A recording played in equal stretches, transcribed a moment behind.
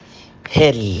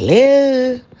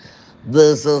Hello,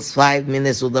 this is 5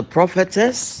 minutes with the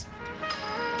prophetess,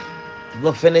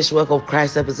 the finished work of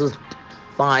Christ, episode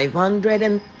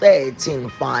 513,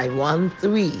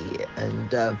 513.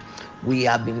 And we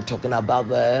have been talking about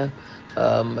the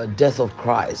death of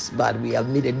Christ, but we have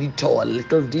made a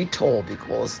little detour,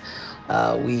 because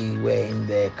we were in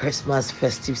the Christmas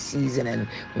festive season and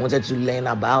wanted to learn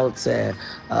about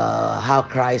how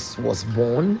Christ was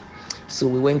born. So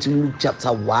we went to Luke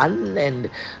chapter 1, and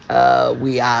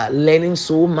we are learning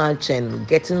so much and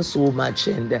getting so much.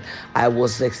 And I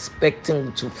was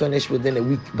expecting to finish within a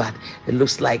week, but it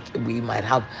looks like we might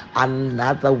have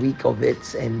another week of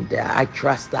it. And I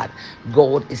trust that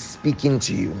God is speaking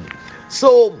to you.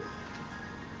 So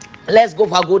let's go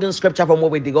for a golden scripture from where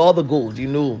we dig all the gold.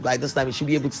 Like this time you should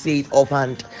be able to say it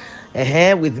offhand.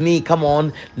 With me, come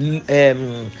on.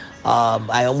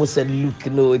 I almost said Luke.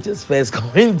 No, it is First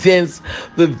Corinthians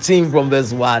 15 from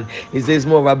verse 1. It says,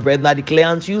 "Moreover, brethren, I declare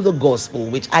unto you the gospel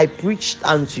which I preached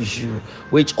unto you,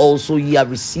 which also ye have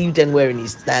received, and wherein ye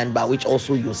stand, by which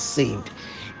also you're saved.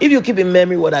 If you keep in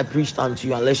memory what I preached unto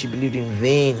you, unless you believed in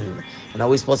vain." And I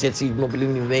always positive, you not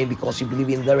believing in vain, because you believe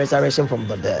in the resurrection from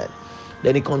the dead.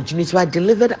 Then he continues, "So I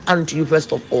delivered unto you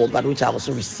first of all that which I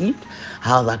also received,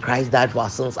 how that Christ died for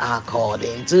our sins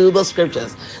according to the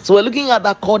scriptures." So we're looking at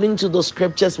according to the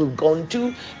scriptures. We've gone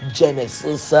to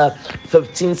Genesis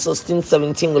 15, 16,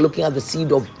 17. We're looking at the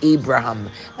seed of Abraham.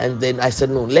 And then I said,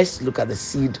 no, let's look at the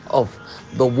seed of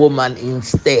the woman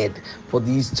instead for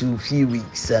these few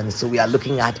weeks. And so we are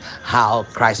looking at how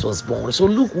Christ was born. So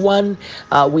Luke 1,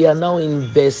 we are now in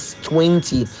verse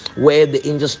 20, where the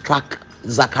angel struck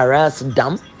Zacharias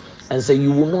dumb and say,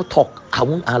 "You will not talk. I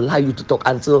won't allow you to talk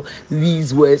until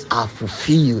these words are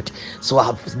fulfilled." So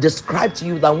I've described to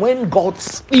you that when God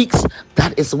speaks,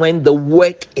 that is when the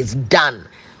work is done.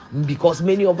 Because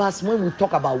many of us, when we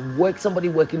talk about work, somebody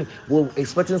working, we're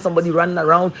expecting somebody running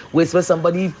around, we expect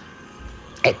somebody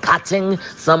cutting,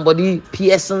 somebody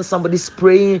piercing, somebody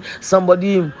spraying,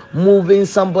 somebody moving,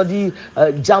 somebody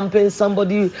jumping,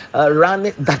 somebody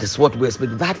running. That is what we're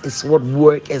expecting. That is what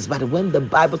work is. But when the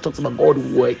Bible talks about God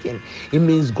working, it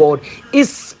means God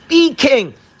is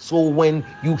speaking. So when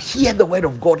you hear the word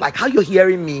of God, like how you're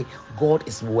hearing me, God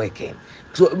is working.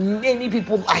 So many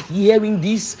people are hearing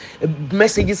these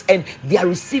messages and they are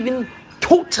receiving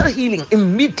total healing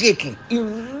immediately.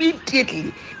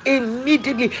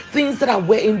 Things that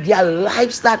were in their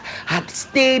lives that had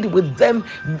stayed with them,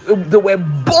 they were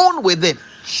born with it,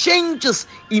 changes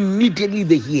immediately.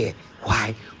 They hear.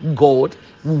 Why? God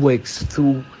works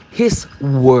through his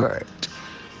word.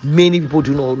 Many people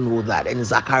do not know that, and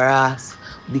Zacharias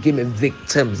became a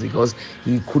victim because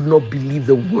he could not believe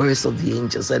the words of the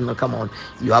angels. And no, come on,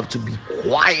 you have to be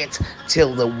quiet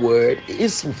till the word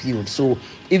is fulfilled. So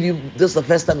if this is the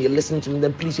first time you're listening to me,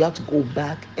 then please, you have to go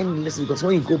back and listen, because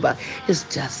when you go back, it's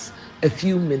just a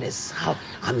few minutes.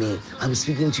 I'm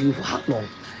speaking to you for how long?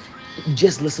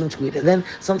 Just listen to it. And then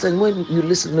sometimes when you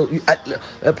listen, no,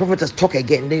 prophets talk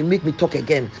again, they make me talk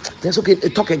again. That's okay,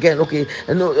 talk again, okay.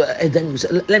 And no, and then you say,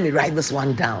 let me write this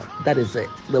one down. That is it.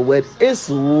 The word is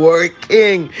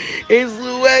working. It's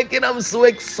working. I'm so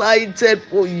excited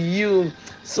for you.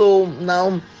 So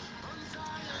now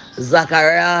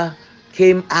Zachariah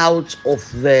came out of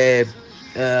the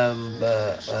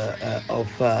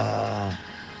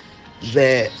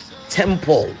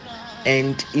temple,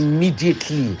 and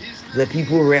immediately the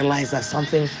people realized that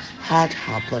something had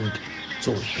happened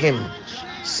to him.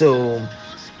 So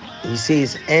he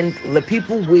says, "And the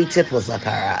people waited for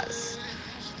Zacharias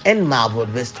and marveled,"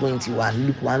 verse 21,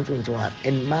 Luke 1:21,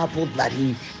 "and marveled that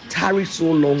he tarried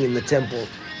so long in the temple."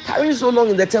 Tarrying so long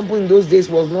in the temple in those days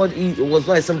was not easy. It was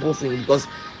not a simple thing, because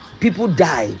people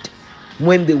died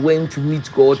when they went to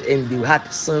meet God, and they had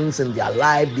sins in their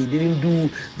life. They didn't do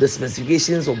the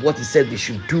specifications of what he said they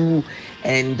should do.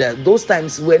 And those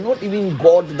times were not even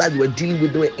God that were dealing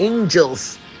with, they were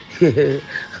angels.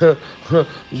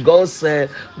 God's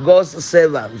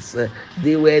servants,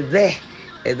 they were there.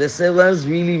 And the servants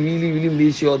really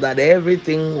made sure that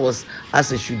everything was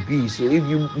as it should be. So if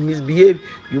you misbehave,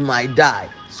 you might die.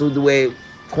 So they were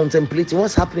contemplating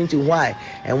what's happening to him, why.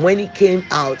 And when he came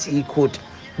out, he could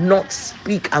not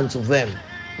speak unto them.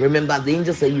 Remember, the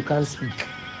angel said, "You can't speak."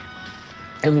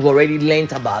 And we've already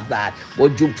learned about that.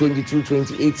 What Job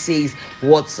 22:28 says,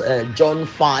 what John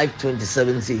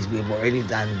 5:27 says. We've already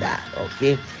done that.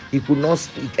 Okay. He could not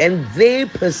speak. And they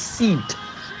perceived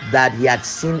that he had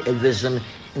seen a vision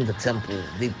in the temple.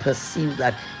 They perceived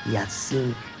that he had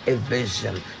seen a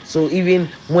vision. So even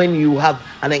when you have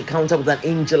an encounter with an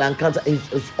angel, encounter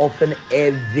is often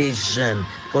a vision,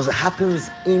 because it happens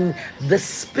in the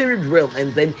spirit realm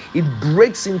and then it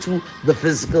breaks into the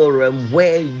physical realm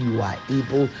where you are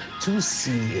able to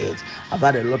see it. I've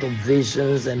had a lot of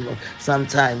visions, and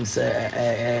sometimes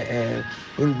in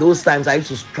those times I used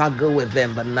to struggle with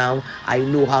them, but now I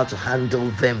know how to handle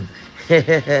them.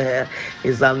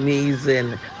 It's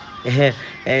amazing.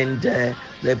 And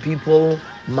the people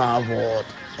marveled,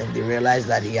 and they realized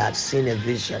that he had seen a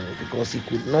vision, because he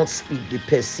could not speak. They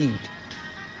perceived,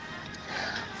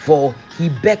 for he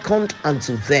beckoned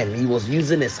unto them. He was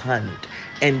using his hand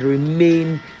and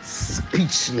remained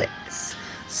speechless.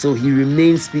 So he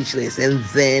remained speechless. And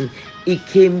then it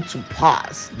came to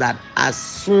pass that as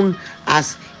soon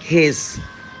as his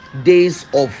days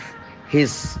of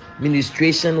his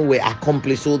ministration were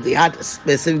accomplished, so they had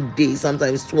specific days,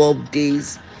 sometimes 12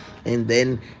 days, and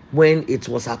then when it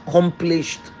was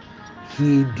accomplished,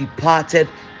 he departed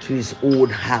to his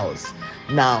old house.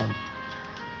 Now,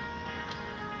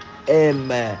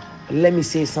 let me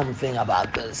say something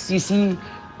about this. You see,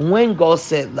 when God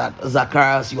said that,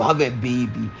 Zacharias, you have a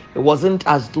baby, it wasn't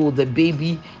as though the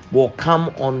baby will come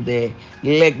on the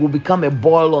leg, will become a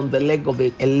boil on the leg of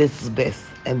Elizabeth,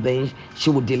 and then she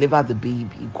will deliver the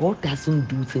baby. God doesn't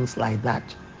do things like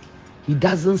that. He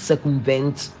doesn't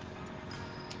circumvent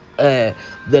the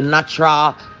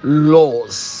natural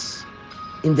laws,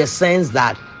 in the sense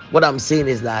that, what I'm saying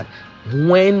is that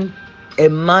when a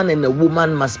man and a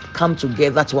woman must come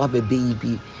together to have a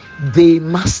baby, they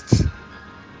must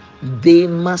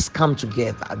come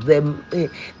together.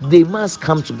 They must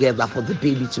come together for the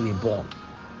baby to be born.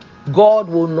 God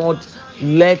will not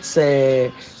let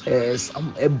a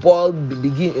ball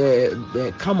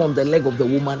begin come on the leg of the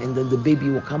woman and then the baby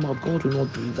will come out. God will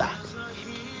not do that.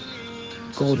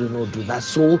 God will not do that.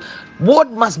 So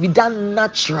what must be done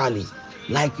naturally,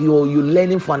 like you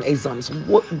learning for an exam. So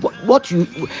what you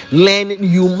learn,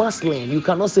 you must learn. You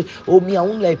cannot say, oh, me, I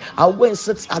won't learn. I'll go and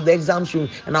sit at the exam room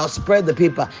and I'll spread the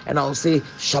paper and I'll say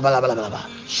shabalabalaba,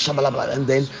 shabalabalaba, and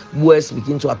then words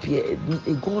begin to appear.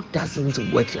 God doesn't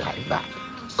work like that.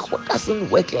 God doesn't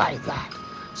work like that.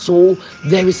 So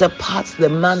there is a part the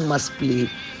man must play,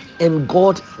 and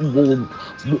God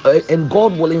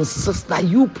will insist that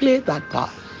you play that part.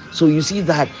 So you see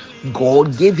that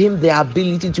God gave him the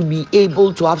ability to be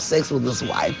able to have sex with his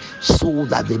wife so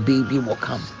that the baby will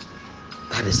come.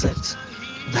 That is it.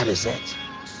 That is it.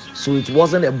 So it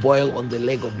wasn't a boil on the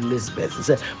leg of Elizabeth. He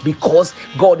said, because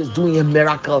God is doing a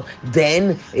miracle,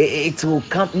 then it will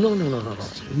come. No.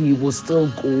 He will still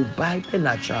go by the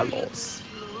natural laws.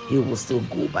 He will still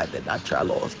go by the natural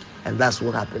laws. And that's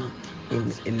what happened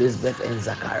in Elizabeth and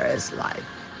Zacharias' life.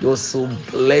 You're so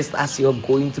blessed as you're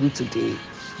going through today.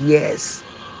 Yes.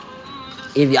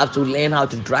 If you have to learn how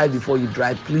to drive before you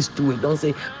drive, please do it. Don't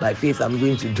say, by faith, I'm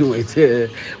going to do it.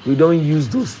 We don't use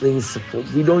those things.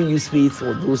 We don't use faith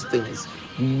for those things.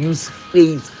 We use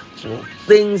faith for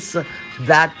things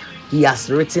that he has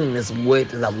written in his word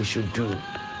that we should do.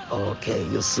 Okay,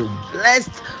 you're so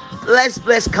blessed.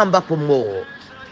 Blessed. Come back for more.